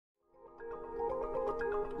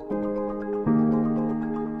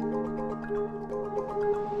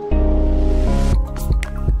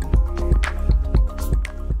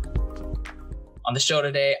On the show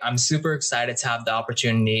today, I'm super excited to have the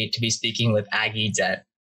opportunity to be speaking with Aggie Dent.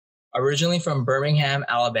 Originally from Birmingham,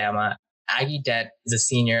 Alabama, Aggie Dent is a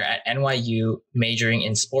senior at NYU majoring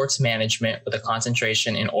in sports management with a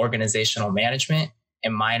concentration in organizational management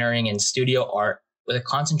and minoring in studio art with a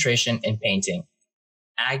concentration in painting.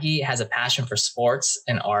 Aggie has a passion for sports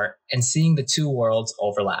and art and seeing the two worlds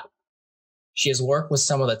overlap. She has worked with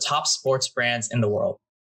some of the top sports brands in the world,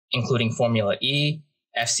 including Formula E,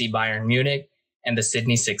 FC Bayern Munich, and the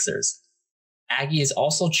Sydney Sixers. Aggie is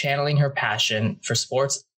also channeling her passion for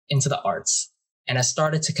sports into the arts and has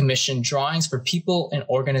started to commission drawings for people and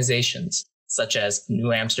organizations such as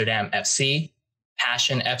New Amsterdam FC,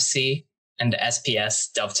 Passion FC, and the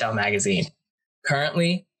SPS Dovetail magazine.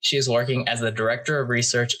 Currently, she is working as the Director of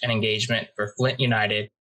Research and Engagement for Flint United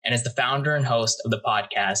and is the founder and host of the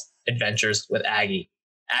podcast Adventures with Aggie.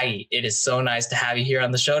 Aggie, it is so nice to have you here on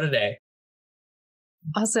the show today.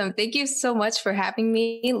 Awesome. Thank you so much for having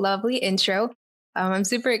me. Lovely intro. I'm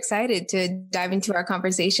super excited to dive into our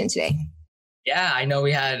conversation today. Yeah, I know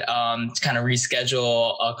we had to kind of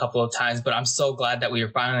reschedule a couple of times, but I'm so glad that we were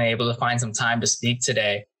finally able to find some time to speak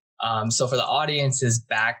today. So for the audience's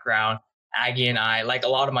background, Aggie and I, like a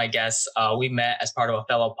lot of my guests, we met as part of a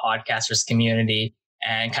fellow podcasters community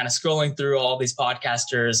and kind of scrolling through all these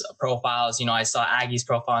podcasters profiles. You know, I saw Aggie's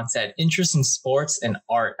profile and said interest in sports and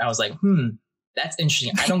art. I was like, that's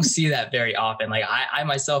interesting. I don't see that very often. Like I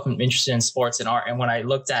myself am interested in sports and art. And when I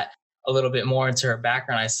looked at a little bit more into her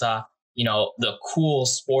background, I saw, you know, the cool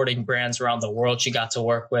sporting brands around the world she got to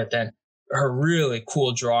work with and her really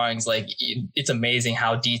cool drawings. Like it's amazing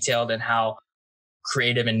how detailed and how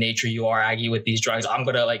creative in nature you are, Aggie, with these drawings. I'm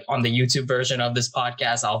going to like on the YouTube version of this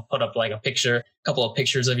podcast, I'll put up like a couple of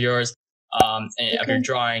pictures of yours, of your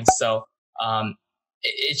drawings. So,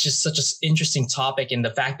 it's just such an interesting topic. And the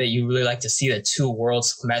fact that you really like to see the two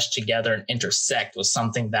worlds mesh together and intersect was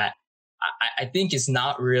something that I think is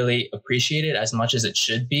not really appreciated as much as it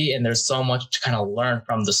should be. And there's so much to kind of learn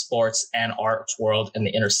from the sports and art world and the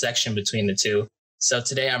intersection between the two. So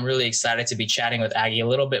today I'm really excited to be chatting with Aggie a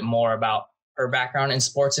little bit more about her background in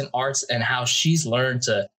sports and arts and how she's learned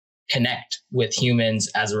to connect with humans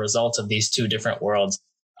as a result of these two different worlds.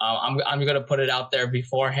 I'm going to put it out there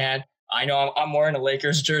beforehand. I know I'm wearing a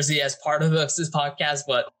Lakers jersey as part of this podcast,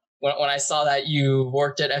 but when I saw that you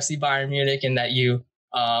worked at FC Bayern Munich and that you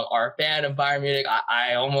are a fan of Bayern Munich,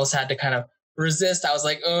 I almost had to kind of resist. I was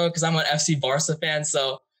like, oh, because I'm an FC Barca fan.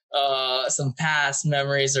 So some past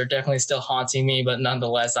memories are definitely still haunting me, but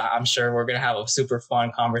nonetheless, I'm sure we're going to have a super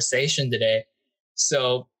fun conversation today.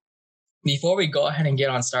 So before we go ahead and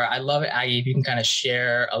get on start, I'd love it, Aggie, if you can kind of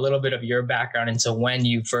share a little bit of your background into when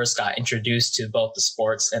you first got introduced to both the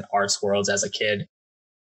sports and arts worlds as a kid.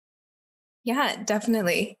 Yeah,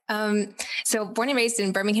 definitely. So born and raised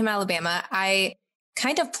in Birmingham, Alabama, I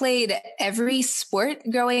kind of played every sport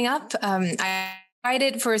growing up. I tried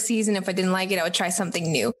it for a season. If I didn't like it, I would try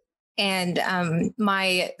something new. And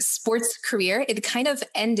my sports career, it kind of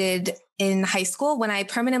ended in high school when I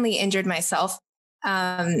permanently injured myself.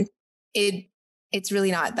 It's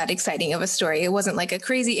really not that exciting of a story. It wasn't like a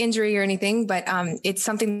crazy injury or anything, but it's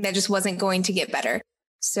something that just wasn't going to get better.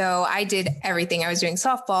 So I did everything. I was doing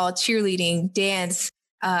softball, cheerleading, dance.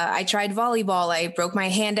 I tried volleyball. I broke my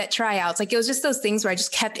hand at tryouts. Like it was just those things where I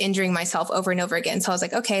just kept injuring myself over and over again. So I was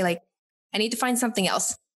like, okay, like I need to find something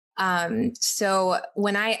else. So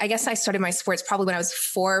when I guess I started my sports probably when I was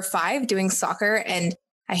 4 or 5 doing soccer, and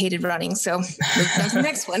I hated running. So moved on to the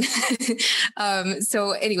next one.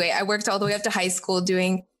 So anyway, I worked all the way up to high school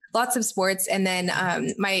doing lots of sports. And then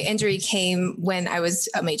my injury came when I was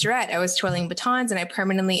a majorette. I was twirling batons and I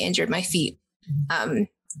permanently injured my feet.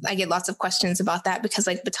 I get lots of questions about that because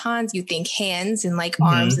like batons, you think hands and like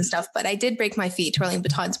arms and stuff, but I did break my feet twirling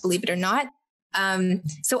batons, believe it or not.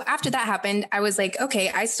 So after that happened, I was like, okay,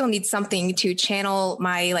 I still need something to channel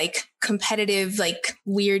my like competitive, like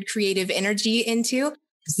weird creative energy into.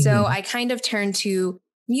 So I kind of turned to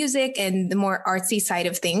music and the more artsy side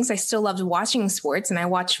of things. I still loved watching sports and I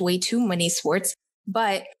watched way too many sports,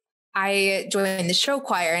 but I joined the show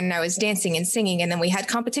choir and I was dancing and singing. And then we had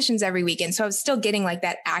competitions every weekend. So I was still getting like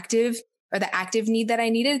that active need that I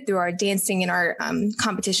needed through our dancing and our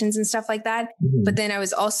competitions and stuff like that. But then I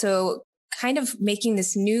was also kind of making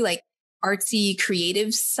this new like artsy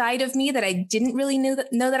creative side of me that I didn't really know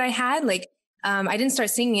that I had. Like I didn't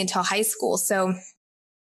start singing until high school. So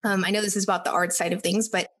I know this is about the art side of things,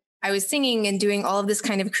 but I was singing and doing all of this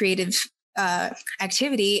kind of creative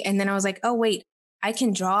activity. And then I was like, oh, wait, I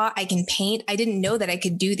can draw, I can paint. I didn't know that I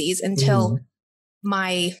could do these until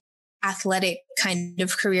my athletic kind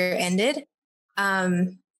of career ended.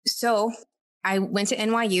 So I went to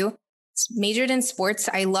NYU, majored in sports.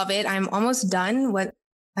 I love it. I'm almost done.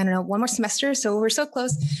 I don't know, one more semester. So we're so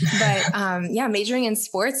close, but yeah, majoring in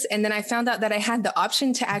sports. And then I found out that I had the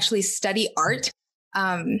option to actually study art.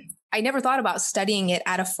 I never thought about studying it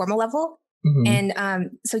at a formal level. Mm-hmm.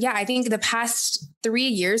 And so, yeah, I think the past 3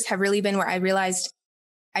 years have really been where I realized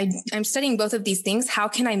I'm studying both of these things. How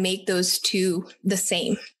can I make those two the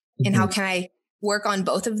same? Mm-hmm. And how can I work on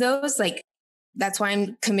both of those? Like, that's why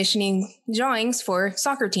I'm commissioning drawings for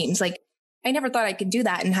soccer teams. Like, I never thought I could do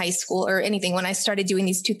that in high school or anything when I started doing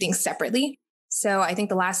these two things separately. So I think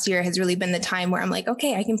the last year has really been the time where I'm like,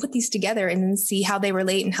 okay, I can put these together and then see how they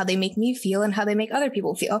relate and how they make me feel and how they make other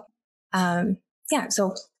people feel. Yeah.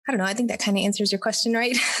 So I don't know. I think that kind of answers your question,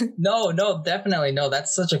 right? No, definitely. No,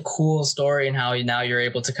 that's such a cool story, and how now you're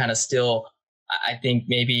able to kind of still, I think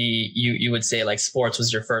maybe you would say like sports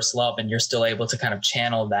was your first love, and you're still able to kind of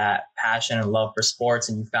channel that passion and love for sports.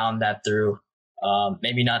 And you found that through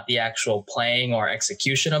maybe not the actual playing or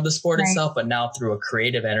execution of the sport itself, but now through a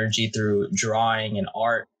creative energy, through drawing and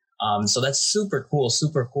art. So that's super cool,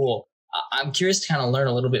 super cool. I'm curious to kind of learn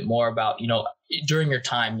a little bit more about, during your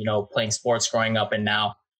time, playing sports growing up and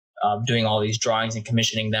now doing all these drawings and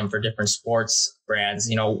commissioning them for different sports brands.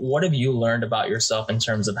 What have you learned about yourself in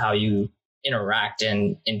terms of how you interact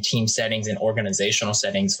in team settings and organizational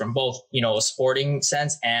settings from both, a sporting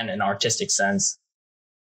sense and an artistic sense?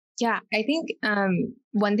 Yeah, I think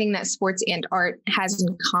one thing that sports and art has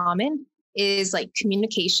in common is like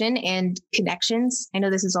communication and connections. I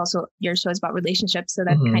know this is also, your show is about relationships, so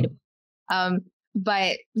that's kind of,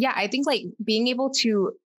 but yeah, I think like being able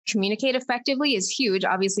to communicate effectively is huge.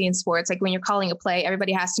 Obviously in sports, like when you're calling a play,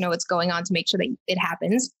 everybody has to know what's going on to make sure that it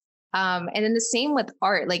happens. And then the same with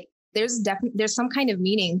art, like there's some kind of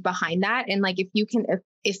meaning behind that. And like, if you can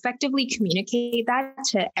effectively communicate that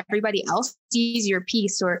to everybody else, sees your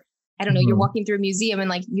piece, or I don't know, you're walking through a museum and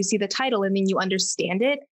like you see the title and then you understand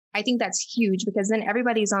it. I think that's huge, because then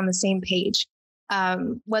everybody's on the same page.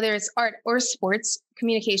 Whether it's art or sports,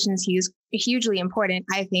 communication is hugely important,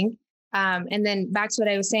 I think. And then back to what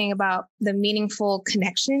I was saying about the meaningful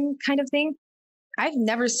connection kind of thing. I've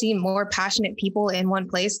never seen more passionate people in one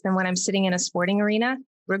place than when I'm sitting in a sporting arena,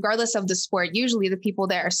 regardless of the sport. Usually the people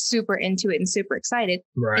there are super into it and super excited.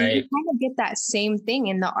 Right. And you kind of get that same thing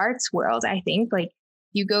in the arts world, I think. Like,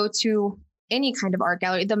 you go to any kind of art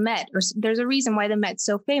gallery, the Met, or there's a reason why the Met's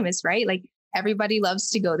so famous, right? Like, everybody loves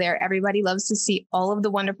to go there. Everybody loves to see all of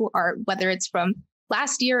the wonderful art, whether it's from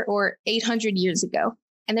last year or 800 years ago.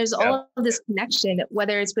 And there's all of this connection,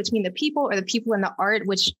 whether it's between the people or the people in the art,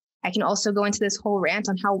 which I can also go into this whole rant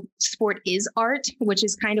on how sport is art, which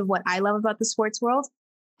is kind of what I love about the sports world.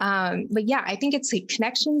 But yeah, I think it's like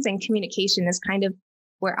connections and communication is kind of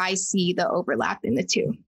where I see the overlap in the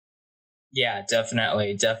two. Yeah,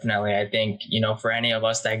 definitely. I think, for any of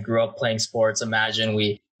us that grew up playing sports, imagine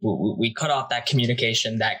we cut off that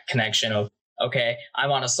communication, that connection of, okay,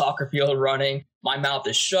 I'm on a soccer field running, my mouth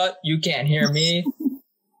is shut, you can't hear me.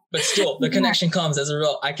 But still, the connection comes as a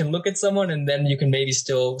result. I can look at someone and then you can maybe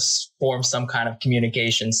still form some kind of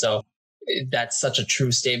communication. So that's such a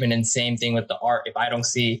true statement. And same thing with the art. If I don't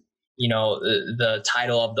see, the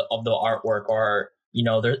title of the artwork, or,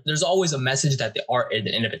 there's always a message that the art in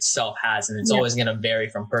and of itself has. And it's always going to vary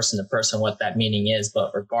from person to person what that meaning is.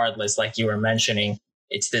 But regardless, like you were mentioning,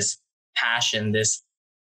 it's this passion,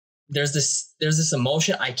 there's this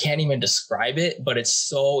emotion. I can't even describe it, but it's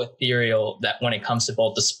so ethereal that when it comes to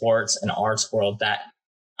both the sports and arts world, that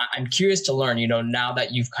I'm curious to learn, now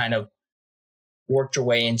that you've kind of worked your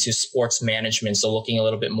way into sports management, so looking a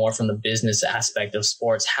little bit more from the business aspect of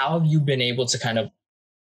sports, how have you been able to kind of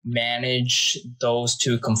manage those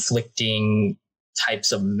two conflicting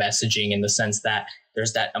types of messaging, in the sense that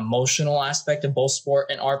there's that emotional aspect of both sport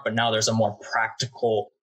and art, but now there's a more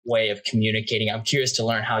practical way of communicating? I'm curious to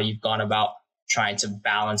learn how you've gone about trying to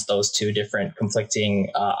balance those two different conflicting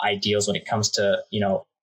ideals when it comes to,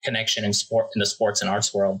 connection in the sports and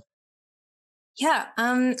arts world. Yeah.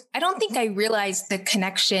 I don't think I realized the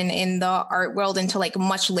connection in the art world until like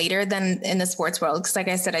much later than in the sports world. Cause like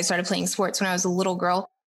I said, I started playing sports when I was a little girl,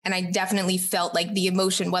 and I definitely felt like the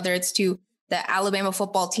emotion, whether it's to the Alabama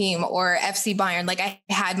football team or FC Bayern. Like, I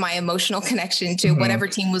had my emotional connection to whatever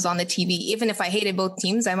team was on the TV. Even if I hated both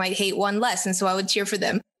teams, I might hate one less. And so I would cheer for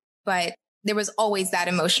them. But there was always that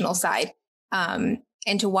emotional side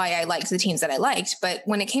and to why I liked the teams that I liked. But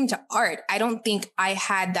when it came to art, I don't think I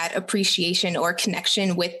had that appreciation or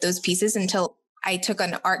connection with those pieces until I took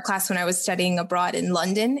an art class when I was studying abroad in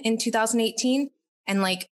London in 2018. And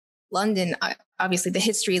like, London, obviously the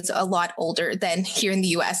history is a lot older than here in the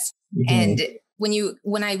US. And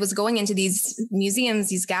when I was going into these museums,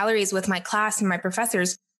 these galleries with my class and my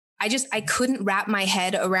professors, I couldn't wrap my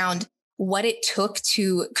head around what it took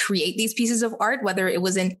to create these pieces of art, whether it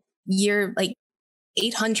was in year like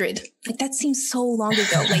 800. Like that seems so long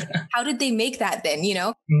ago. Like, how did they make that then?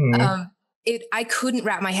 Mm-hmm. I couldn't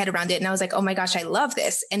wrap my head around it. And I was like, oh my gosh, I love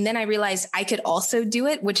this. And then I realized I could also do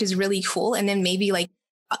it, which is really cool. And then maybe like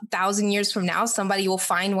 1,000 years from now, somebody will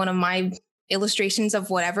find one of my illustrations of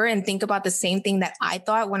whatever and think about the same thing that I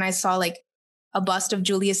thought when I saw like a bust of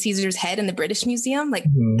Julius Caesar's head in the British Museum. Like,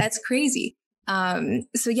 that's crazy.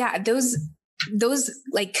 So yeah, those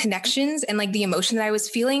like connections and like the emotion that I was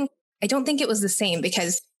feeling, I don't think it was the same,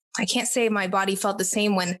 because I can't say my body felt the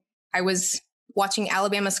same when I was watching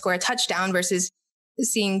Alabama score a touchdown versus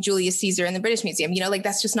seeing Julius Caesar in the British Museum. Like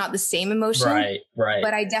that's just not the same emotion. Right.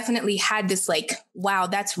 But I definitely had this like, wow,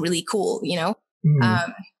 that's really cool.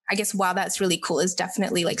 I guess, wow, that's really cool is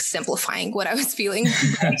definitely like simplifying what I was feeling.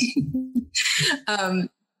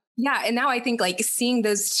 Yeah. And now I think like seeing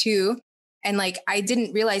those two, and like, I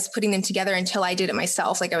didn't realize putting them together until I did it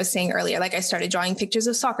myself. Like I was saying earlier, like I started drawing pictures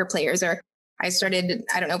of soccer players, or I started,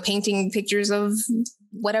 I don't know, painting pictures of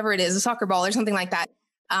whatever it is, a soccer ball or something like that.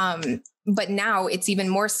 But now it's even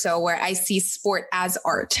more so where I see sport as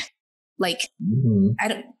art. Like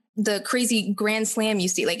the crazy grand slam you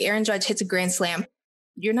see, like Aaron Judge hits a grand slam.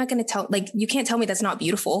 You're not going to tell, like, you can't tell me that's not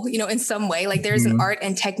beautiful, in some way. Like there's an art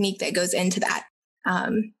and technique that goes into that.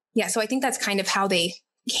 Yeah. So I think that's kind of how they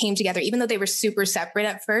came together, even though they were super separate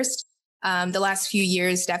at first. The last few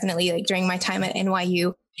years, definitely like during my time at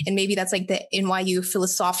NYU, and maybe that's like the NYU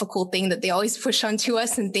philosophical thing that they always push onto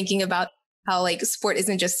us, and thinking about how like sport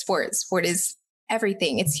isn't just sport. Sport is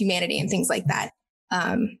everything. It's humanity and things like that.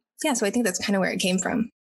 Yeah. So I think that's kind of where it came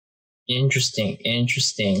from. Interesting.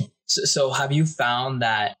 So have you found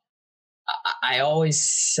that I always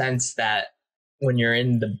sense that when you're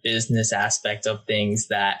in the business aspect of things,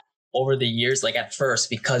 that over the years, like at first,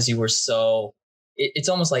 because you were so, it's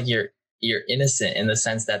almost like you're innocent in the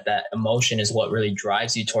sense that that emotion is what really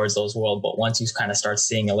drives you towards those worlds. But once you kind of start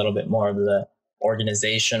seeing a little bit more of the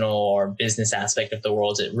organizational or business aspect of the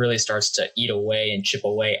world, it really starts to eat away and chip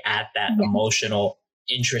away at that emotional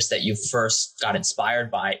interest that you first got inspired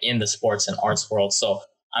by in the sports and arts world. So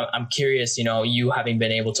I'm curious, you having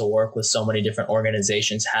been able to work with so many different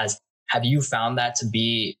organizations, have you found that to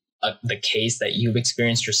be the case that you've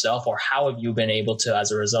experienced yourself, or how have you been able to,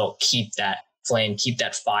 as a result, keep that flame, keep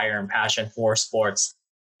that fire and passion for sports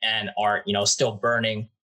and art, still burning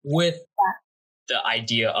with the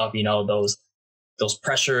idea of, those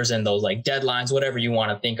pressures and those like deadlines, whatever you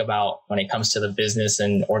want to think about when it comes to the business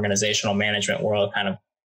and organizational management world, kind of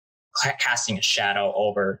casting a shadow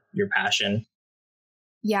over your passion?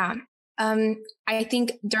 Yeah. I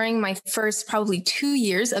think during my first probably 2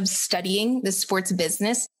 years of studying the sports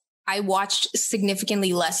business, I watched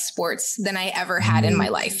significantly less sports than I ever had in my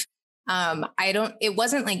life. It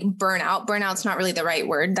wasn't like burnout. Burnout's not really the right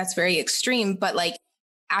word. That's very extreme. But like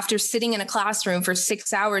after sitting in a classroom for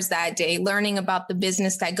 6 hours that day, learning about the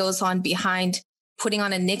business that goes on behind putting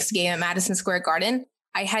on a Knicks game at Madison Square Garden,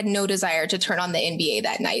 I had no desire to turn on the NBA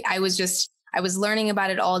that night. I was learning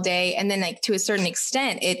about it all day. And then like to a certain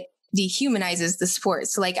extent, it dehumanizes the sport.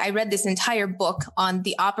 So like I read this entire book on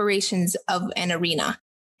the operations of an arena.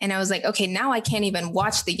 And I was like, okay, now I can't even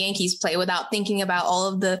watch the Yankees play without thinking about all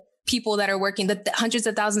of the people that are working, the hundreds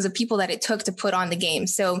of thousands of people that it took to put on the game.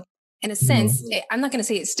 So in a sense, I'm not going to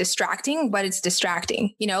say it's distracting, but it's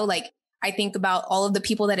distracting. Like I think about all of the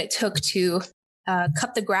people that it took to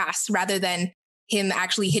cut the grass rather than him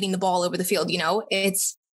actually hitting the ball over the field.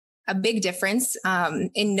 It's a big difference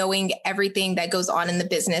in knowing everything that goes on in the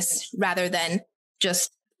business rather than just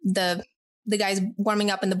the guy's warming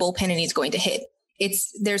up in the bullpen and he's going to hit.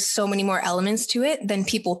 There's so many more elements to it than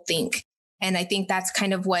people think. And I think that's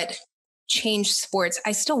kind of what changed sports.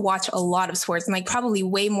 I still watch a lot of sports, and like probably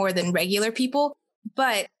way more than regular people.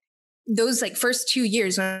 But those like first 2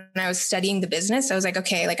 years when I was studying the business, I was like,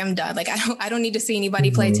 okay, like I'm done. Like I don't need to see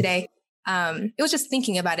anybody play today. It was just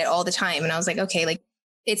thinking about it all the time. And I was like, okay, like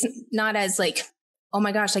it's not as like, oh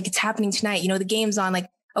my gosh, like it's happening tonight. The game's on. Like,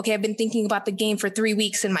 okay, I've been thinking about the game for 3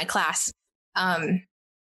 weeks in my class.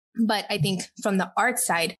 But I think from the art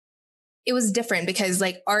side, it was different because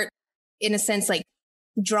like art, in a sense, like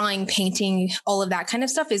drawing, painting, all of that kind of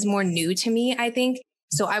stuff is more new to me, I think.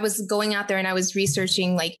 So I was going out there and I was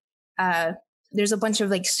researching like, there's a bunch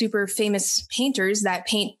of like super famous painters that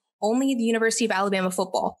paint only the University of Alabama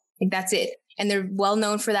football. Like that's it. And they're well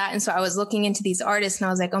known for that. And so I was looking into these artists and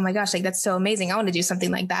I was like, oh my gosh, like that's so amazing. I want to do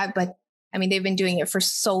something like that. But I mean, they've been doing it for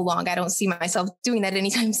so long. I don't see myself doing that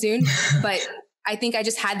anytime soon. But I think I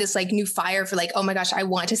just had this like new fire for like, oh my gosh, I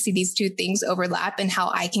want to see these two things overlap and how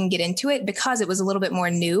I can get into it, because it was a little bit more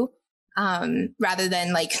new, rather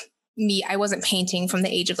than like me. I wasn't painting from the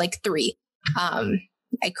age of like 3.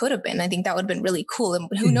 I could have been. I think that would have been really cool. And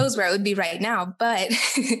who knows where I would be right now. But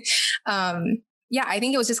yeah, I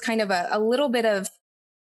think it was just kind of a little bit of,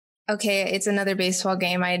 okay, it's another baseball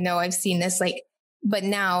game. I know I've seen this, like, but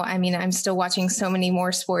now, I mean, I'm still watching so many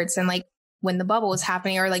more sports. And like when the bubble was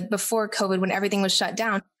happening, or like before COVID, when everything was shut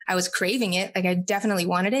down, I was craving it. Like I definitely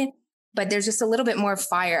wanted it, but there's just a little bit more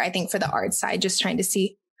fire, I think, for the art side, just trying to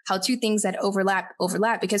see how two things that overlap,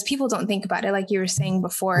 because people don't think about it, like you were saying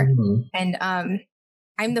before. Mm-hmm. And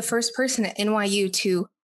I'm the first person at NYU to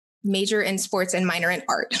major in sports and minor in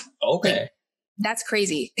art. Okay. Like, that's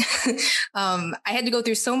crazy. I had to go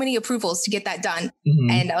through so many approvals to get that done. Mm-hmm.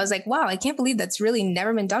 And I was like, wow, I can't believe that's really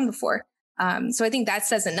never been done before. So I think that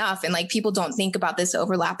says enough. And like, people don't think about this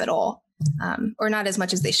overlap at all, or not as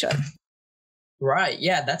much as they should. Right.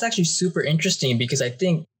 Yeah, that's actually super interesting, because I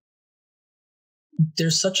think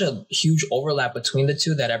there's such a huge overlap between the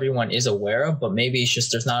two that everyone is aware of, but maybe it's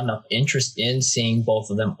just there's not enough interest in seeing both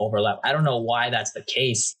of them overlap. I don't know why that's the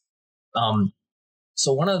case.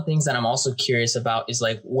 So one of the things that I'm also curious about is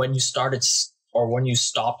like when you started or when you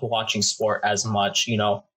stopped watching sport as much, you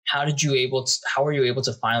know, how were you able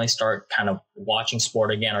to finally start kind of watching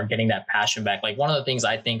sport again or getting that passion back? Like one of the things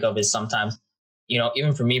I think of is sometimes, you know,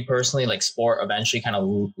 even for me personally, like sport eventually kind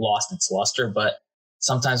of lost its luster, but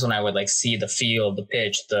sometimes when I would like see the field, the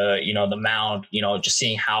pitch, the mound, you know, just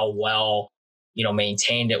seeing how well, you know,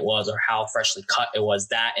 maintained it was or how freshly cut it was,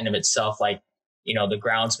 that in of itself, like, you know, the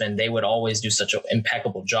groundsmen, they would always do such an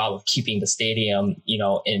impeccable job of keeping the stadium, you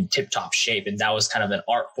know, in tip top shape. And that was kind of an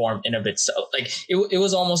art form in of itself. Like it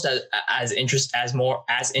was almost as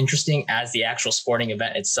interesting as the actual sporting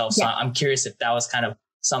event itself. So yeah. I'm curious if that was kind of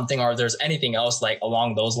something, or if there's anything else like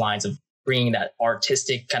along those lines of bringing that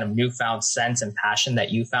artistic kind of newfound sense and passion that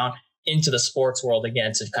you found into the sports world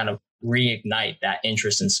again to kind of reignite that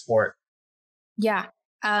interest in sport. Yeah.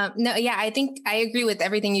 No, yeah, I think I agree with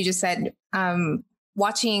everything you just said. One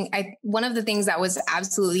of the things that was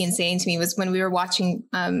absolutely insane to me was when we were watching,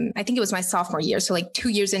 I think it was my sophomore year. So like 2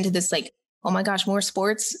 years into this, like, oh my gosh, more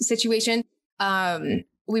sports situation.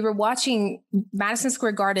 We were watching Madison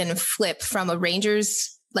Square Garden flip from a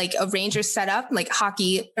Rangers setup, like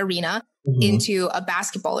hockey arena, into a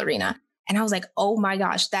basketball arena. And I was like, oh my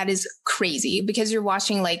gosh, that is crazy, because you're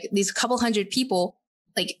watching like these couple hundred people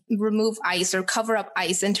like remove ice or cover up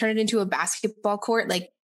ice and turn it into a basketball court. Like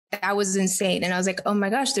that was insane. And I was like, oh my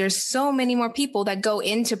gosh, there's so many more people that go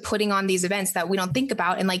into putting on these events that we don't think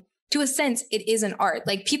about. And like, to a sense, it is an art.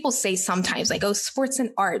 Like people say sometimes like, oh, sports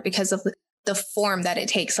and art because of the form that it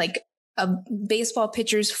takes, like a baseball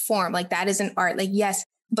pitcher's form, like that is an art. Like, yes,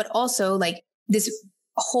 but also like this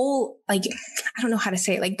whole, like, I don't know how to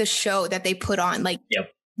say it, like the show that they put on, like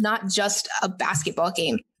not just a basketball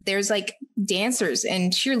game. There's like dancers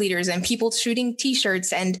and cheerleaders and people shooting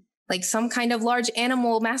t-shirts and like some kind of large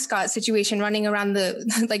animal mascot situation running around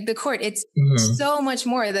the like the court. It's so much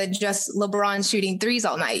more than just LeBron shooting threes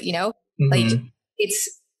all night, you know? Like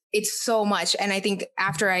it's so much. And I think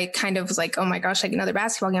after I kind of was like, oh my gosh, like another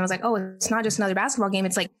basketball game, I was like, oh, it's not just another basketball game.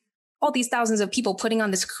 It's like all these thousands of people putting on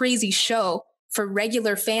this crazy show for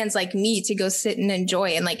regular fans like me to go sit and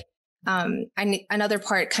enjoy. And like, another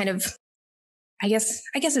part kind of, I guess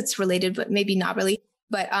it's related, but maybe not really.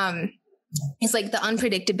 But it's like the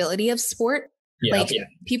unpredictability of sport.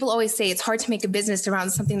 People always say it's hard to make a business around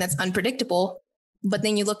something that's unpredictable. But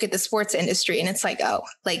then you look at the sports industry and it's like, oh,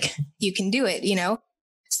 like you can do it, you know?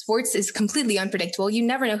 Sports is completely unpredictable. You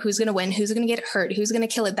never know who's going to win, who's going to get hurt, who's going to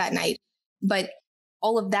kill it that night. But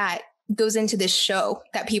all of that goes into this show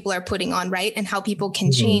that people are putting on, right? And how people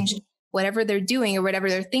can change whatever they're doing or whatever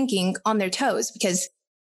they're thinking on their toes, because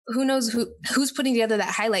who knows who's putting together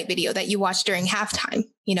that highlight video that you watch during halftime,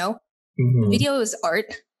 you know? Video is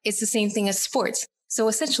art. It's the same thing as sports. So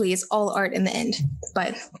essentially it's all art in the end.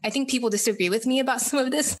 But I think people disagree with me about some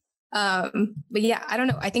of this. But yeah, I don't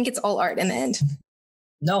know. I think it's all art in the end.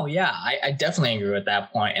 No, yeah, I definitely agree with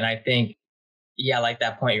that point. And I think, yeah, like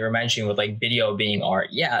that point you were mentioning with like video being art.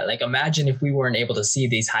 Yeah, like imagine if we weren't able to see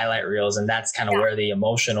these highlight reels, and that's kind of where the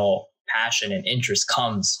emotional passion and interest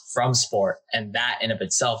comes from sport. And that in of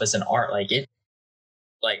itself is an art.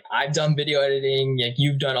 Like I've done video editing, like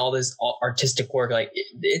you've done all this artistic work. Like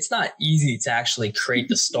it's not easy to actually create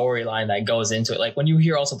the storyline that goes into it. Like when you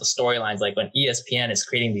hear also the storylines, like when ESPN is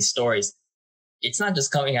creating these stories, it's not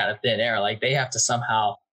just coming out of thin air. Like they have to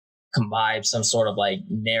somehow combine some sort of like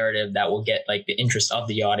narrative that will get like the interest of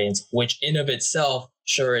the audience, which in of itself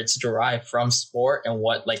sure it's derived from sport and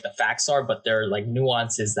what like the facts are, but there are like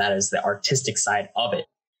nuances that is the artistic side of it,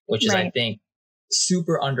 which is, I think,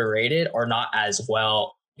 super underrated or not as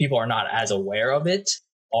well. People are not as aware of it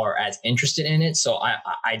or as interested in it. So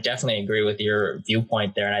I definitely agree with your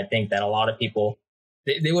viewpoint there. And I think that a lot of people,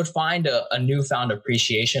 they would find a newfound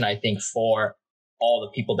appreciation, I think, for all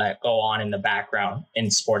the people that go on in the background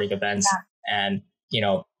in sporting events. And,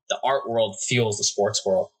 the art world fuels the sports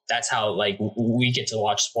world. That's how like we get to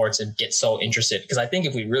watch sports and get so interested. Because I think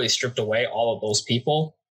if we really stripped away all of those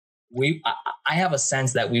people, I have a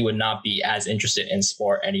sense that we would not be as interested in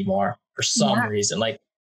sport anymore for some reason. Like,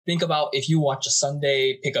 think about if you watch a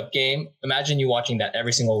Sunday pickup game, imagine you watching that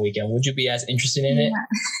every single weekend. Would you be as interested in it?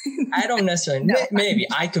 I don't necessarily, maybe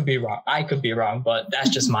I could be wrong, but that's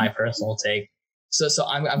just my personal take. So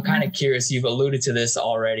I'm kind of curious. You've alluded to this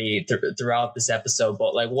already throughout this episode,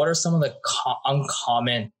 but like, what are some of the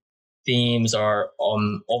uncommon themes or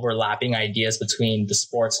overlapping ideas between the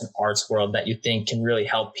sports and arts world that you think can really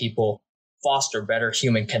help people foster better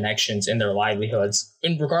human connections in their livelihoods,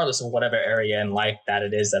 and regardless of whatever area in life that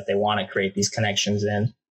it is that they want to create these connections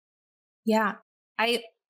in? Yeah.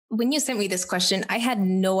 When you sent me this question, I had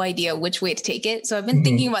no idea which way to take it. So I've been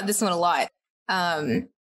thinking about this one a lot.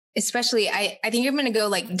 Especially, I think I'm going to go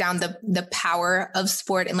like down the power of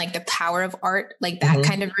sport and like the power of art, like that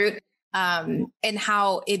kind of route. And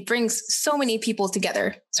how it brings so many people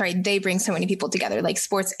together. They bring so many people together, like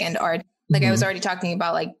sports and art. Like I was already talking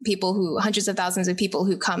about, like hundreds of thousands of people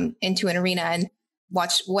who come into an arena and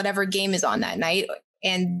watch whatever game is on that night,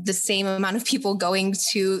 and the same amount of people going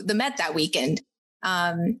to the Met that weekend.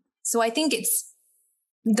 So I think it's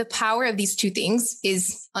the power of these two things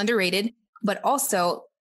is underrated, but also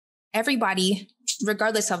everybody,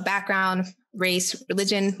 regardless of background, race,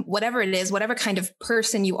 religion, whatever it is, whatever kind of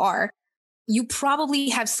person you are, you probably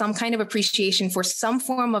have some kind of appreciation for some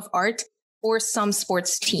form of art or some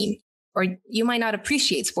sports team. Or you might not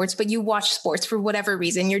appreciate sports, but you watch sports for whatever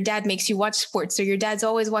reason. Your dad makes you watch sports, or your dad's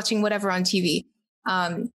always watching whatever on TV.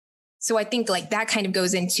 So I think like that kind of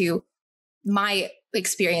goes into my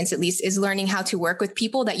experience, at least, is learning how to work with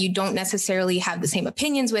people that you don't necessarily have the same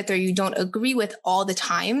opinions with, or you don't agree with all the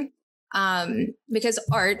time. Because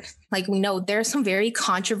art, like we know, there are some very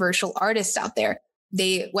controversial artists out there.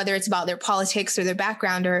 Whether it's about their politics or their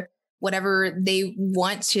background or whatever they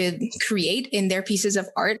want to create in their pieces of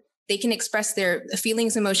art, they can express their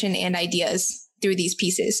feelings, emotion, and ideas through these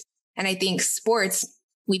pieces. And I think sports,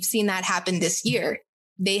 we've seen that happen this year.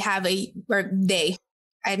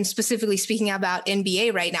 I'm specifically speaking about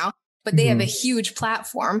NBA right now, but they have a huge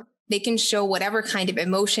platform. They can show whatever kind of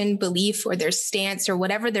emotion, belief, or their stance, or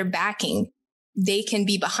whatever they're backing. They can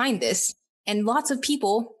be behind this. And lots of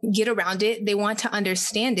people get around it. They want to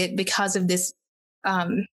understand it because of this.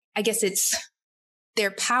 I guess it's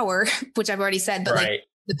their power, which I've already said, but like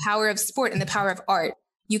the power of sport and the power of art.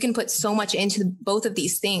 You can put so much into both of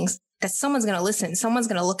these things that someone's going to listen. Someone's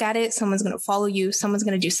going to look at it. Someone's going to follow you. Someone's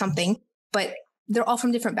going to do something, but they're all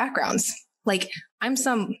from different backgrounds. Like, I'm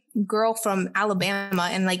some girl from Alabama,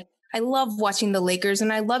 and like, I love watching the Lakers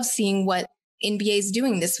and I love seeing what NBA is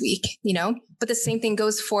doing this week, but the same thing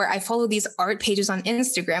goes for, I follow these art pages on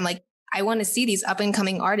Instagram. Like, I want to see these up and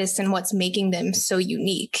coming artists and what's making them so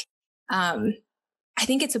unique. I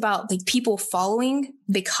think it's about like people following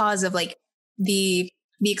because of like the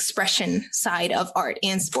expression side of art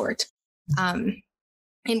and sport, and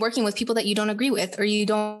working with people that you don't agree with, or you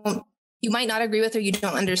might not agree with, or you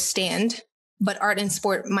don't understand, but art and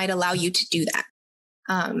sport might allow you to do that.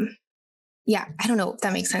 I don't know if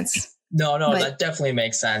that makes sense. No, that definitely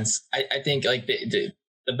makes sense. I think like the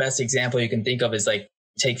best example you can think of is like,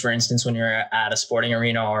 take for instance, when you're at a sporting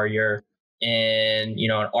arena or you're in,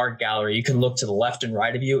 an art gallery, you can look to the left and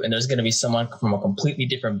right of you, and there's going to be someone from a completely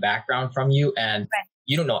different background from you. And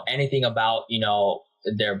you don't know anything about,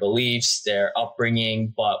 their beliefs, their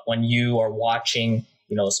upbringing. But when you are watching,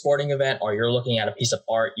 a sporting event, or you're looking at a piece of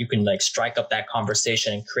art, you can like strike up that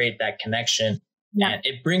conversation and create that connection. Yeah. And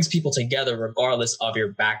it brings people together regardless of your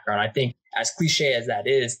background. I think, as cliche as that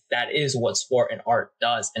is what sport and art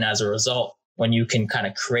does. And as a result, when you can kind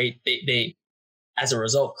of create,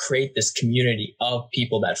 create this community of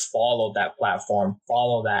people that follow that platform,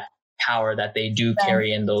 follow that power that they do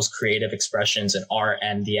carry in those creative expressions and art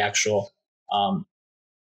and the actual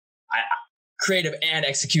creative and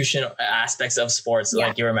execution aspects of sports.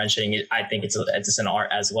 Like you were mentioning, I think it's an art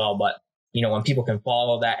as well. But, when people can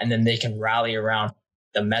follow that, and then they can rally around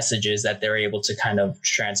the messages that they're able to kind of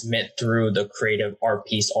transmit through the creative art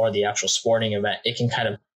piece or the actual sporting event,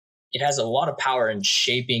 it has a lot of power in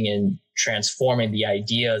shaping and transforming the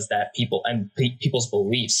ideas that people's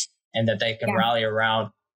beliefs and that they can rally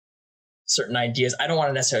around certain ideas. I don't want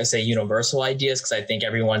to necessarily say universal ideas, because I think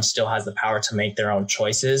everyone still has the power to make their own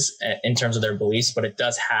choices in terms of their beliefs, but it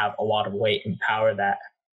does have a lot of weight and power that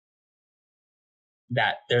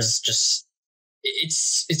there's just,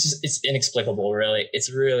 it's inexplicable, really. It's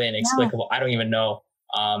really inexplicable. I don't even know.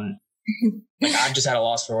 Like, I'm just at a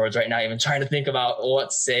loss for words right now, even trying to think about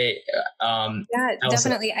what to say.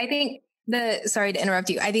 Definitely. I think sorry to interrupt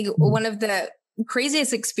you. I think one of the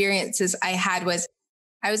craziest experiences I had was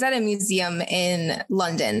I was at a museum in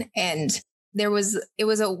London, and it was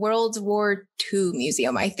a World War II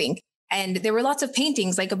museum, I think. And there were lots of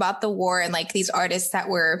paintings like about the war, and like these artists that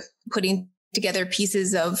were putting together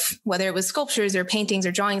pieces of, whether it was sculptures or paintings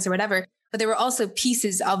or drawings or whatever, but there were also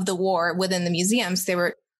pieces of the war within the museums. There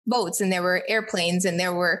were boats, and there were airplanes, and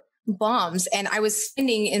there were bombs. And I was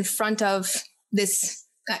standing in front of this,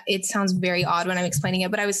 it sounds very odd when I'm explaining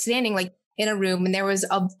it, but I was standing like in a room, and there was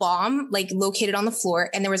a bomb like located on the floor,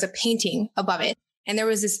 and there was a painting above it. And there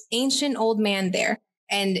was this ancient old man there.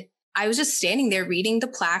 And I was just standing there reading the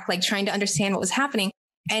plaque, like trying to understand what was happening.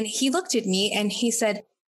 And he looked at me and he said,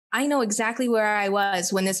 I know exactly where I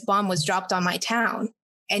was when this bomb was dropped on my town.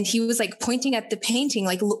 And he was like pointing at the painting,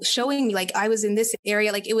 like showing me like I was in this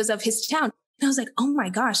area, like it was of his town. And I was like, oh my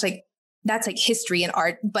gosh, like that's like history and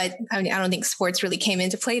art. But I mean, I don't think sports really came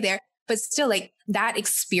into play there. But still, like that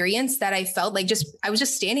experience that I felt, like I was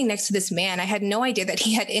just standing next to this man. I had no idea that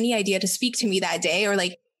he had any idea to speak to me that day, or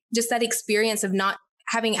like just that experience of not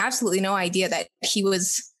having absolutely no idea that he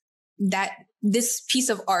was, that this piece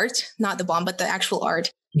of art, not the bomb, but the actual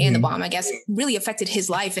art and the bomb, I guess, really affected his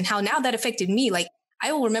life, and how now that affected me. Like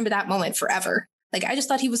I will remember that moment forever. Like I just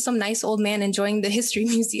thought he was some nice old man enjoying the history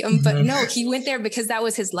museum, but no, he went there because that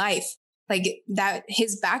was his life. Like that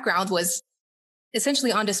his background was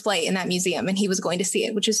essentially on display in that museum, and he was going to see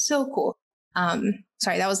it, which is so cool.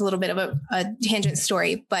 Sorry, that was a little bit of a tangent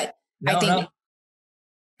story, but I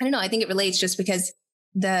don't know. I think it relates just because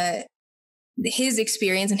his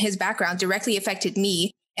experience and his background directly affected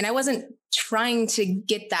me. And I wasn't trying to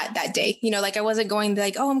get that day, like I wasn't going to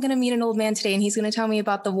like, oh, I'm going to meet an old man today and he's going to tell me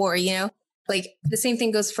about the war, like the same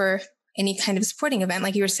thing goes for any kind of sporting event.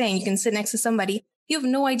 Like you were saying, you can sit next to somebody, you have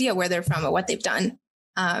no idea where they're from or what they've done.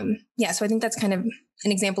 So I think that's kind of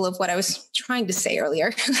an example of what I was trying to say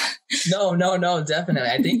earlier. No, definitely.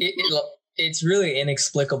 I think it's really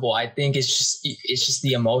inexplicable. I think it's just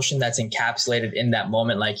the emotion that's encapsulated in that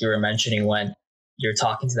moment, like you were mentioning, when you're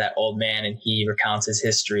talking to that old man and he recounts his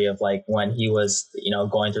history of like when he was,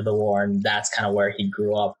 going through the war, and that's kind of where he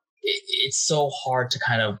grew up. It's so hard to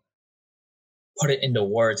kind of put it into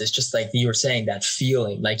words. It's just like you were saying, that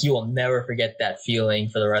feeling, like you will never forget that feeling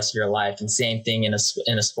for the rest of your life. And same thing in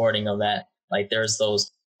a sporting event. Like there's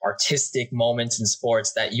those artistic moments in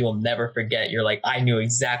sports that you will never forget. You're like, I knew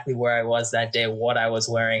exactly where I was that day, what I was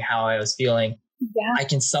wearing, how I was feeling. Yeah. I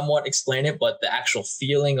can somewhat explain it, but the actual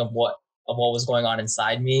feeling of what was going on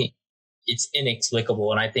inside me, it's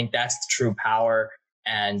inexplicable. And I think that's the true power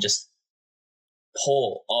and just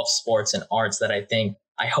pull of sports and arts that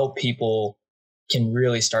I hope people can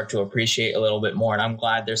really start to appreciate a little bit more. And I'm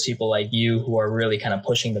glad there's people like you who are really kind of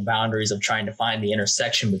pushing the boundaries of trying to find the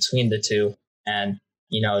intersection between the two. And,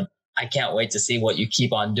 I can't wait to see what you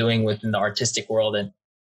keep on doing within the artistic world. And,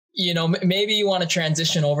 maybe you want to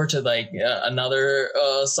transition over to like another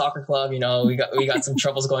soccer club. We got some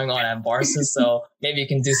troubles going on at Barca, so maybe you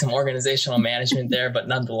can do some organizational management there. But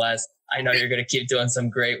nonetheless, I know you're going to keep doing some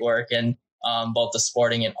great work in both the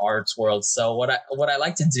sporting and arts world. So what I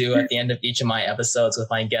like to do at the end of each of my episodes with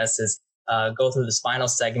my guests is go through this final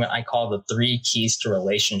segment I call the 3 keys to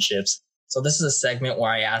relationships. So this is a segment where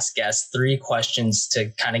I ask guests 3 questions to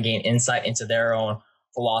kind of gain insight into their own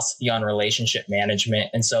philosophy on relationship management.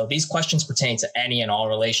 And so these questions pertain to any and all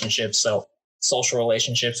relationships. So social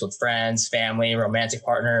relationships with friends, family, romantic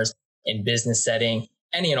partners, in business setting,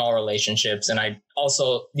 any and all relationships. And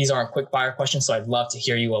these aren't quick fire questions, so I'd love to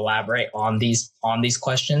hear you elaborate on these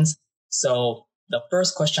questions. So the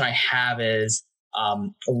first question I have is,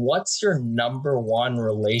 what's your number 1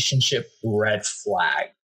 relationship red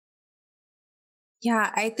flag?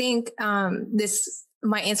 Yeah, I think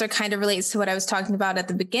my answer kind of relates to what I was talking about at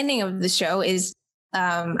the beginning of the show is,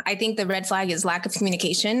 I think the red flag is lack of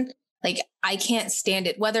communication. Like I can't stand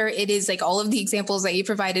it, whether it is like all of the examples that you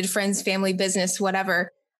provided, friends, family, business,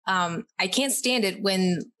 whatever. I can't stand it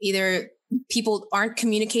when either people aren't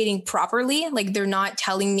communicating properly, like they're not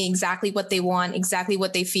telling me exactly what they want, exactly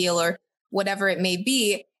what they feel, or whatever it may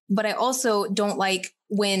be. But I also don't like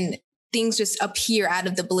when things just appear out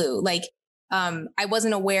of the blue. Like I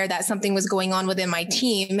wasn't aware that something was going on within my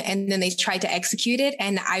team, and then they tried to execute it,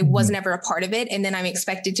 and I wasn't ever a part of it. And then I'm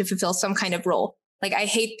expected to fulfill some kind of role. Like, I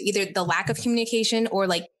hate either the lack of communication or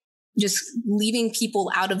like just leaving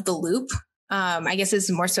people out of the loop. I guess this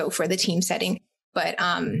is more so for the team setting. But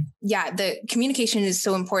yeah, the communication is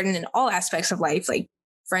so important in all aspects of life, like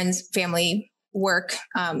friends, family, work,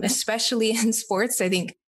 especially in sports. I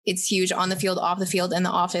think it's huge on the field, off the field, in the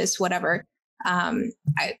office, whatever.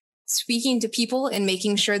 Speaking to people and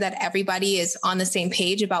making sure that everybody is on the same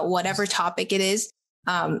page about whatever topic it is,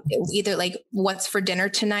 either like what's for dinner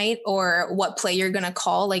tonight or what play you're going to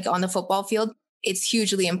call, like on the football field. It's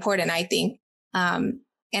hugely important, I think.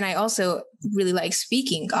 And I also really like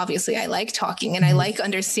speaking. Obviously, I like talking and I like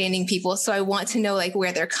understanding people. So I want to know like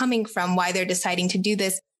where they're coming from, why they're deciding to do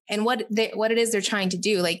this, and what it is they're trying to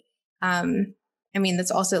do. Like, I mean,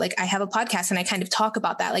 that's also like, I have a podcast and I kind of talk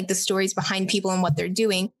about that, like the stories behind people and what they're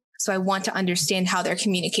doing. So I want to understand how they're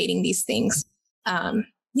communicating these things.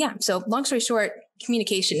 Yeah. So long story short,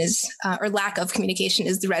 communication is, or lack of communication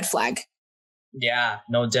is the red flag. Yeah,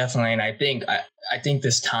 no, definitely. And I think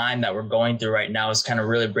this time that we're going through right now is kind of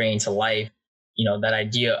really bringing to life, that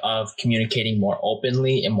idea of communicating more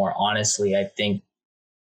openly and more honestly. I think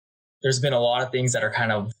there's been a lot of things that are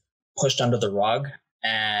kind of pushed under the rug,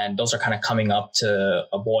 and those are kind of coming up to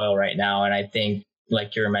a boil right now. And I think,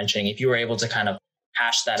 like you were mentioning, if you were able to kind of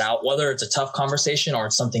hash that out, whether it's a tough conversation or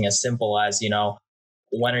it's something as simple as,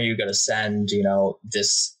 when are you going to send,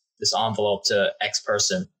 this envelope to X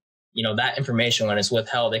person? That information, when it's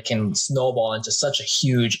withheld, it can snowball into such a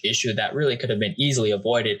huge issue that really could have been easily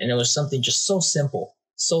avoided. And it was something just so simple.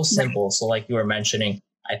 Right. So like you were mentioning,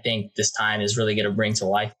 I think this time is really going to bring to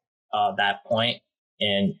life that point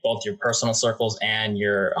in both your personal circles and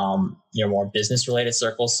your more business related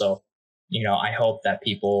circles. So, I hope that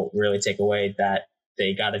people really take away that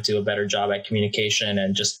they got to do a better job at communication,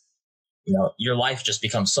 and just, your life just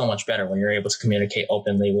becomes so much better when you're able to communicate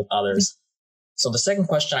openly with others. So the second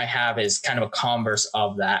question I have is kind of a converse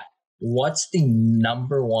of that. What's the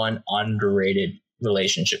number one underrated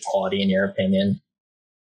relationship quality in your opinion?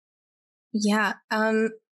 Yeah.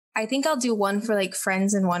 I think I'll do one for like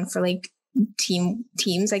friends and one for like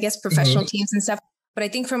teams, I guess, professional teams and stuff. But I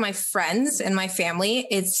think for my friends and my family,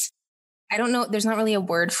 I don't know, there's not really a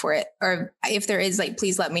word for it, or if there is, like,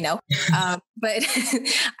 please let me know. But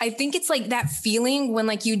I think it's like that feeling when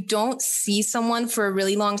like you don't see someone for a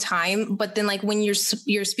really long time, but then like when you're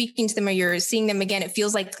speaking to them or you're seeing them again, it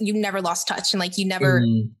feels like you never lost touch, and like you never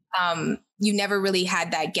really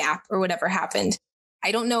had that gap or whatever happened.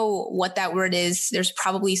 I don't know what that word is. There's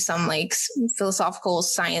probably some like philosophical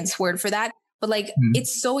science word for that, but like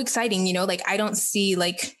it's so exciting, like I don't see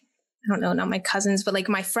like, I don't know, not my cousins, but like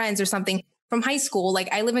my friends or something from high school.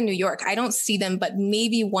 Like I live in New York. I don't see them, but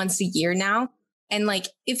maybe once a year now. And like,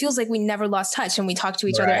 it feels like we never lost touch and we talk to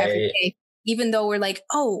each other every day, even though we're like,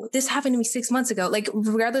 oh, this happened to me 6 months ago. Like,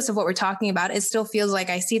 regardless of what we're talking about, it still feels like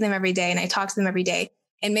I see them every day and I talk to them every day.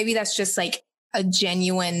 And maybe that's just like a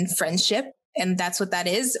genuine friendship. And that's what that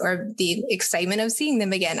is, or the excitement of seeing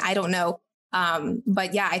them again. I don't know.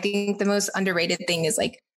 But yeah, I think the most underrated thing is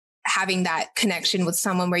like having that connection with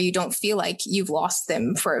someone where you don't feel like you've lost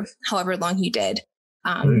them for however long you did.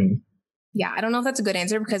 Yeah, I don't know if that's a good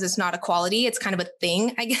answer because it's not a quality. It's kind of a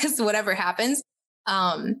thing, I guess, whatever happens.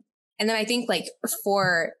 And then I think like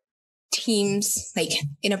for teams, like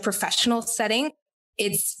in a professional setting,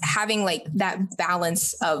 it's having like that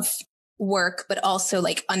balance of work, but also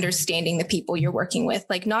like understanding the people you're working with,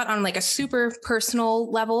 like not on like a super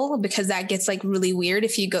personal level, because that gets like really weird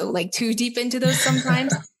if you go like too deep into those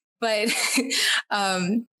sometimes. But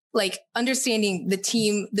like understanding the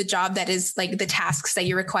team, the job that is like the tasks that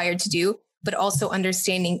you're required to do, but also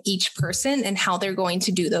understanding each person and how they're going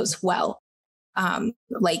to do those well.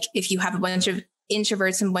 Like if you have a bunch of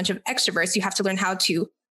introverts and a bunch of extroverts, you have to learn how to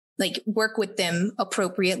like work with them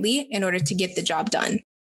appropriately in order to get the job done.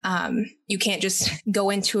 You can't just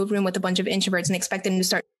go into a room with a bunch of introverts and expect them to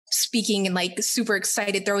start speaking and like super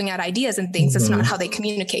excited, throwing out ideas and things. That's not how they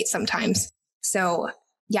communicate sometimes. So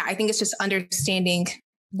yeah, I think it's just understanding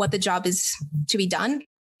what the job is to be done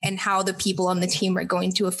and how the people on the team are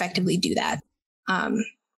going to effectively do that.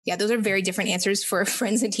 Yeah, those are very different answers for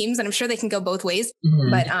friends and teams, and I'm sure they can go both ways.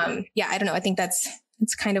 But yeah, I don't know. I think that's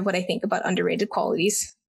kind of what I think about underrated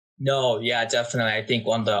qualities. No, yeah, definitely. I think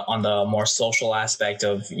on the more social aspect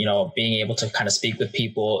of, being able to kind of speak with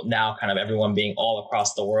people now, kind of everyone being all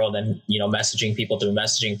across the world and, messaging people through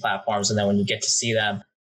messaging platforms. And then when you get to see them,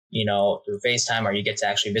 through FaceTime, or you get to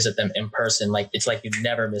actually visit them in person, like it's like you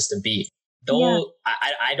never missed a beat. Though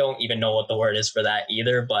I don't even know what the word is for that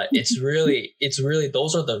either, but it's really,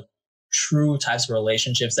 those are the true types of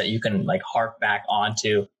relationships that you can like hark back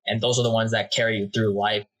onto. And those are the ones that carry you through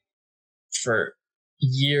life for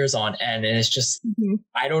years on end. And it's just,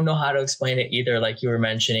 I don't know how to explain it either, like you were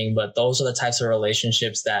mentioning, but those are the types of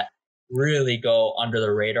relationships that really go under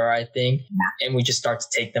the radar, I think. And we just start to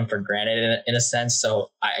take them for granted in a sense. So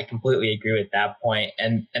I completely agree with that point.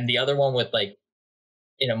 And the other one with like,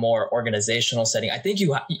 in a more organizational setting, I think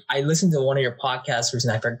I listened to one of your podcasts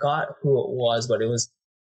recently. I forgot who it was, but it was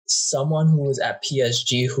someone who was at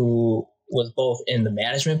PSG who was both in the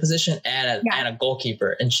management position and a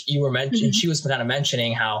goalkeeper. And you were mentioning, she was kind of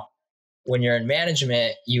mentioning how when you're in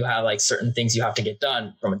management, you have like certain things you have to get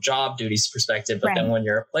done from a job duties perspective. But then when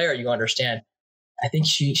you're a player, you understand. I think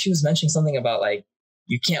she was mentioning something about like,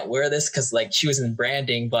 you can't wear this because like she was in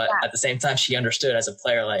branding, but at the same time, she understood as a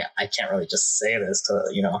player, like, I can't really just say this to,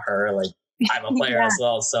 her, like I'm a player as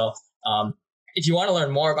well. So if you want to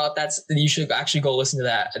learn more about that, you should actually go listen to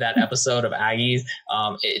that episode of Aggies.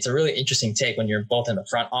 It's a really interesting take when you're both in the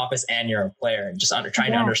front office and you're a player and just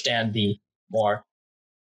trying to understand the more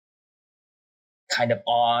kind of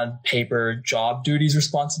on paper job duties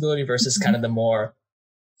responsibility versus kind of the more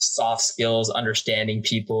soft skills, understanding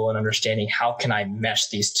people and understanding how can I mesh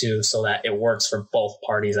these two so that it works for both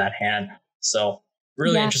parties at hand. So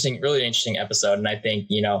really interesting episode. And I think,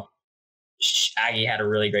 Aggie had a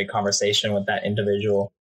really great conversation with that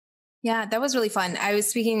individual. Yeah, that was really fun. I was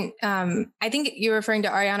speaking, I think you're referring to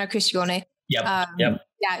Ariana Cristione. Yep.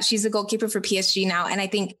 Yeah, she's a goalkeeper for PSG now. And I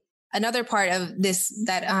think another part of this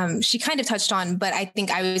that she kind of touched on, but I think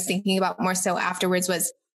I was thinking about more so afterwards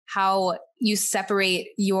was how you separate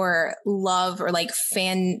your love or like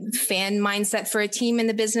fan mindset for a team in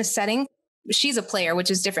the business setting. She's a player,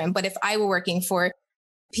 which is different. But if I were working for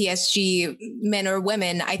PSG men or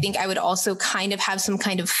women, I think I would also kind of have some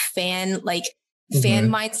kind of fan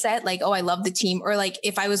mindset, like, oh, I love the team. Or like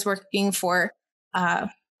if I was working for, I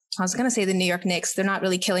was going to say the New York Knicks, they're not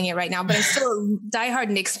really killing it right now, but I'm still a diehard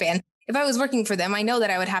Knicks fan. If I was working for them, I know that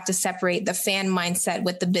I would have to separate the fan mindset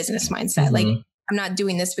with the business mindset. Like, I'm not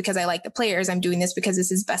doing this because I like the players. I'm doing this because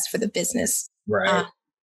this is best for the business. Right.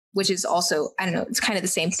 Which is also, I don't know, it's kind of the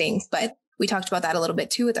same thing, but we talked about that a little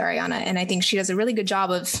bit too with Ariana. And I think she does a really good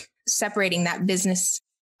job of separating that business,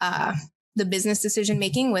 the business decision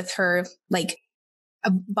making with her, like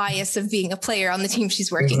a bias of being a player on the team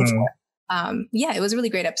she's working for. It was a really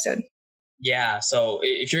great episode. Yeah. So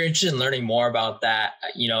if you're interested in learning more about that,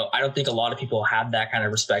 I don't think a lot of people have that kind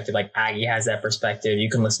of perspective. Like Aggie has that perspective. You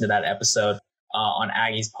can listen to that episode on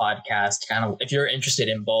Aggie's podcast. Kind of, if you're interested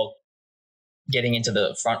in both getting into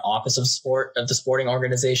the front office of the sporting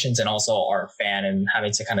organizations and also our fan and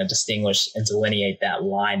having to kind of distinguish and delineate that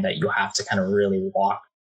line that you have to kind of really walk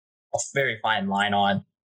a very fine line on.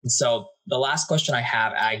 And so the last question I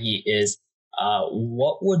have, Aggie, is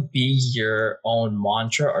what would be your own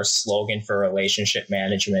mantra or slogan for relationship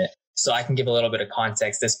management? So I can give a little bit of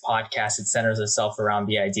context. This podcast, it centers itself around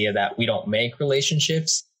the idea that we don't make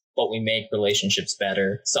relationships, but we make relationships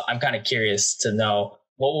better. So I'm kind of curious to know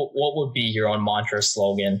what would be your own mantra or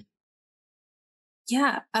slogan?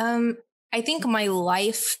 Yeah. I think my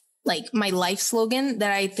life slogan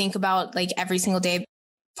that I think about like every single day,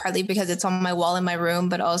 partly because it's on my wall in my room,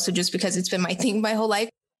 but also just because it's been my thing my whole life,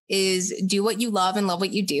 is do what you love and love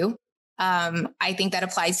what you do. I think that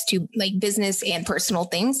applies to like business and personal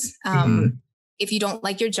things. If you don't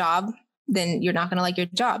like your job, then you're not going to like your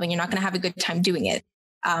job and you're not going to have a good time doing it.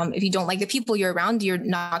 If you don't like the people you're around, you're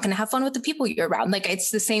not going to have fun with the people you're around. Like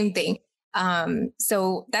it's the same thing.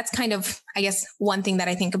 So that's kind of, I guess, one thing that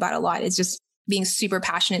I think about a lot is just being super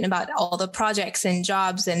passionate about all the projects and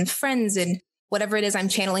jobs and friends and whatever it is I'm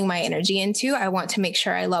channeling my energy into. I want to make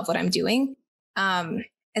sure I love what I'm doing.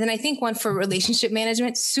 And then I think one for relationship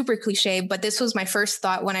management, super cliche, but this was my first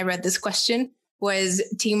thought when I read this question, was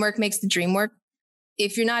teamwork makes the dream work.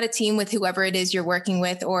 If you're not a team with whoever it is you're working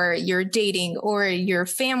with, or you're dating, or your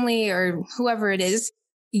family, or whoever it is,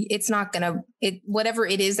 it's not going to, whatever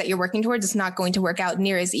it is that you're working towards, it's not going to work out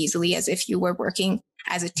near as easily as if you were working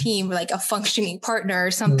as a team, like a functioning partner or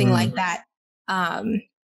something like that.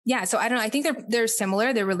 So I don't know. I think they're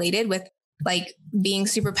similar. They're related with like being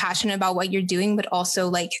super passionate about what you're doing, but also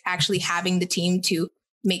like actually having the team to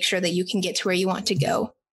make sure that you can get to where you want to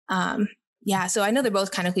go. So I know they're both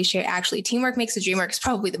kind of cliche. Actually, teamwork makes the dream work is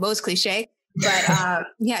probably the most cliche, but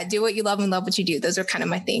do what you love and love what you do. Those are kind of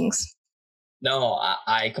my things. No,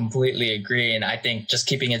 I completely agree. And I think just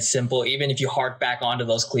keeping it simple, even if you hark back onto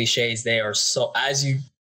those cliches, they are so, at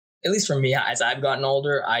least for me, as I've gotten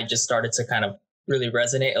older, I just started to kind of really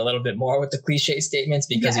resonate a little bit more with the cliche statements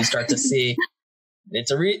because you start to see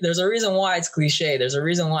there's a reason why it's cliche. There's a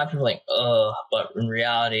reason why people are like, but in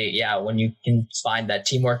reality, yeah, when you can find that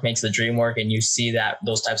teamwork makes the dream work, and you see that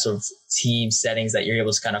those types of team settings that you're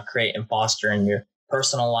able to kind of create and foster in your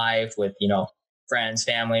personal life with, friends,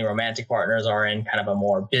 family, romantic partners, or in kind of a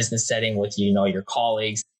more business setting with, your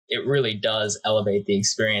colleagues, it really does elevate the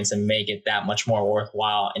experience and make it that much more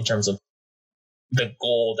worthwhile in terms of the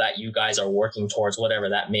goal that you guys are working towards, whatever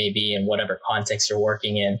that may be, in whatever context you're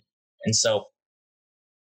working in. And so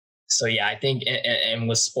yeah, I think, and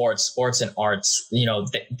with sports and arts,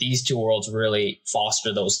 these two worlds really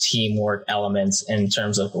foster those teamwork elements in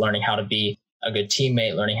terms of learning how to be a good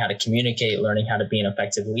teammate, learning how to communicate, learning how to be an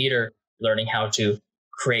effective leader, learning how to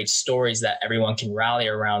create stories that everyone can rally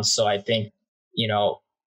around. So I think, I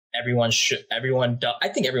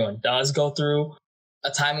think everyone does go through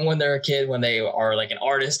a time when they're a kid, when they are like an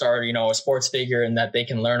artist or, a sports figure, and that they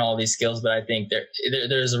can learn all these skills. But I think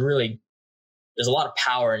there's a lot of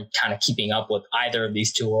power in kind of keeping up with either of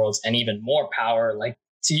these two worlds, and even more power, like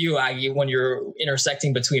to you, Aggie, when you're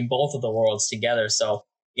intersecting between both of the worlds together. So,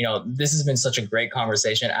 this has been such a great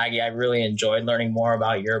conversation, Aggie. I really enjoyed learning more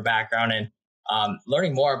about your background and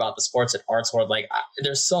learning more about the sports and arts world. Like,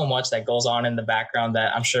 there's so much that goes on in the background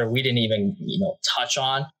that I'm sure we didn't even, touch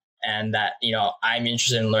on, and that, I'm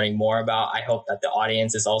interested in learning more about. I hope that the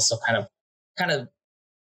audience is also kind of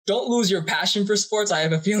don't lose your passion for sports. I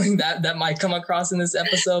have a feeling that might come across in this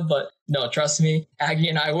episode, but no, trust me, Aggie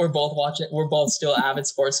and I, we're both still avid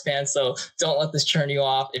sports fans. So don't let this turn you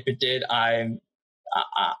off. If it did, I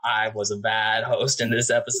was a bad host in this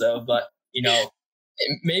episode, but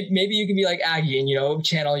maybe you can be like Aggie and,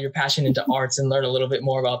 channel your passion into arts and learn a little bit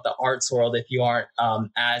more about the arts world if you aren't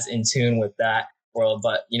as in tune with that world.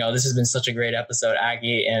 But, this has been such a great episode,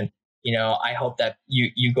 Aggie. And, I hope that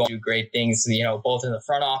you go do great things, both in the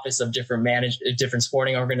front office of different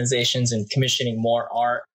sporting organizations and commissioning more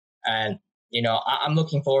art. And, I'm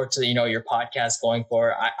looking forward to, your podcast going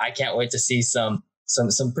forward. I can't wait to see some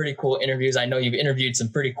pretty cool interviews. I know you've interviewed some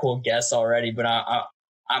pretty cool guests already, but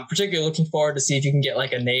I'm particularly looking forward to see if you can get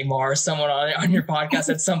like a Neymar or someone on your podcast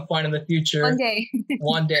at some point in the future.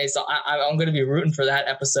 One day. So I'm going to be rooting for that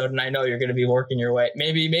episode. And I know you're going to be working your way.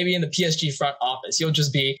 Maybe in the PSG front office, you'll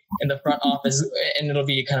just be in the front office, and it'll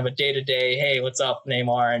be kind of a day-to-day, hey, what's up,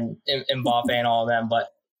 Neymar and Mbappe and all of them. But,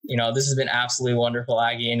 this has been absolutely wonderful,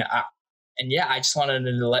 Aggie. And I just wanted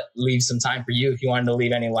to leave some time for you if you wanted to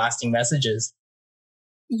leave any lasting messages.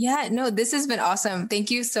 Yeah, no, this has been awesome. Thank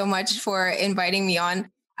you so much for inviting me on.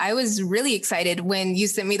 I was really excited when you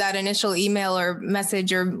sent me that initial email or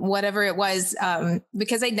message or whatever it was,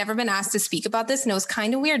 because I'd never been asked to speak about this. And it was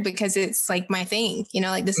kind of weird because it's like my thing,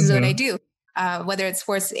 like this is what I do, whether it's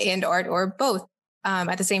sports and art or both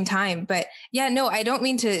at the same time. But yeah, no, I don't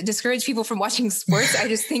mean to discourage people from watching sports. I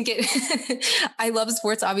just think I love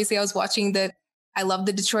sports. Obviously, I love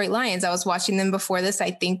the Detroit Lions. I was watching them before this. I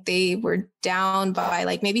think they were down by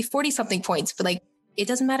like maybe 40 something points, but like, it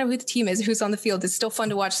doesn't matter who the team is, who's on the field. It's still fun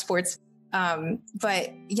to watch sports.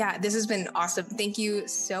 But yeah, this has been awesome. Thank you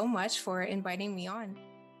so much for inviting me on.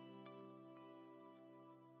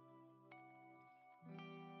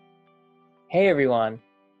 Hey everyone,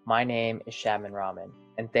 my name is Shadman Rahman,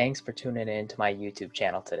 and thanks for tuning in to my YouTube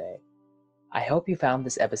channel today. I hope you found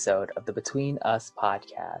this episode of the Between Us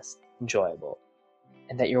podcast enjoyable,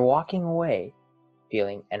 and that you're walking away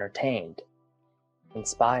feeling entertained,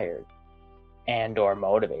 inspired, and/or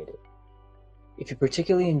motivated. If you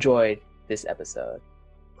particularly enjoyed this episode,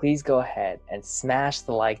 please go ahead and smash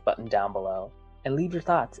the like button down below and leave your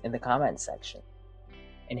thoughts in the comments section.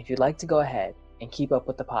 And if you'd like to go ahead and keep up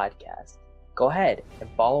with the podcast, go ahead and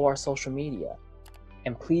follow our social media.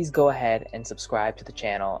 And please go ahead and subscribe to the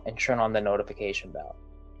channel and turn on the notification bell,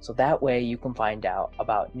 so that way you can find out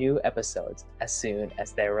about new episodes as soon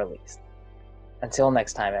as they're released. Until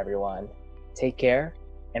next time, everyone, take care,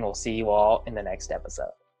 and we'll see you all in the next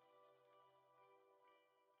episode.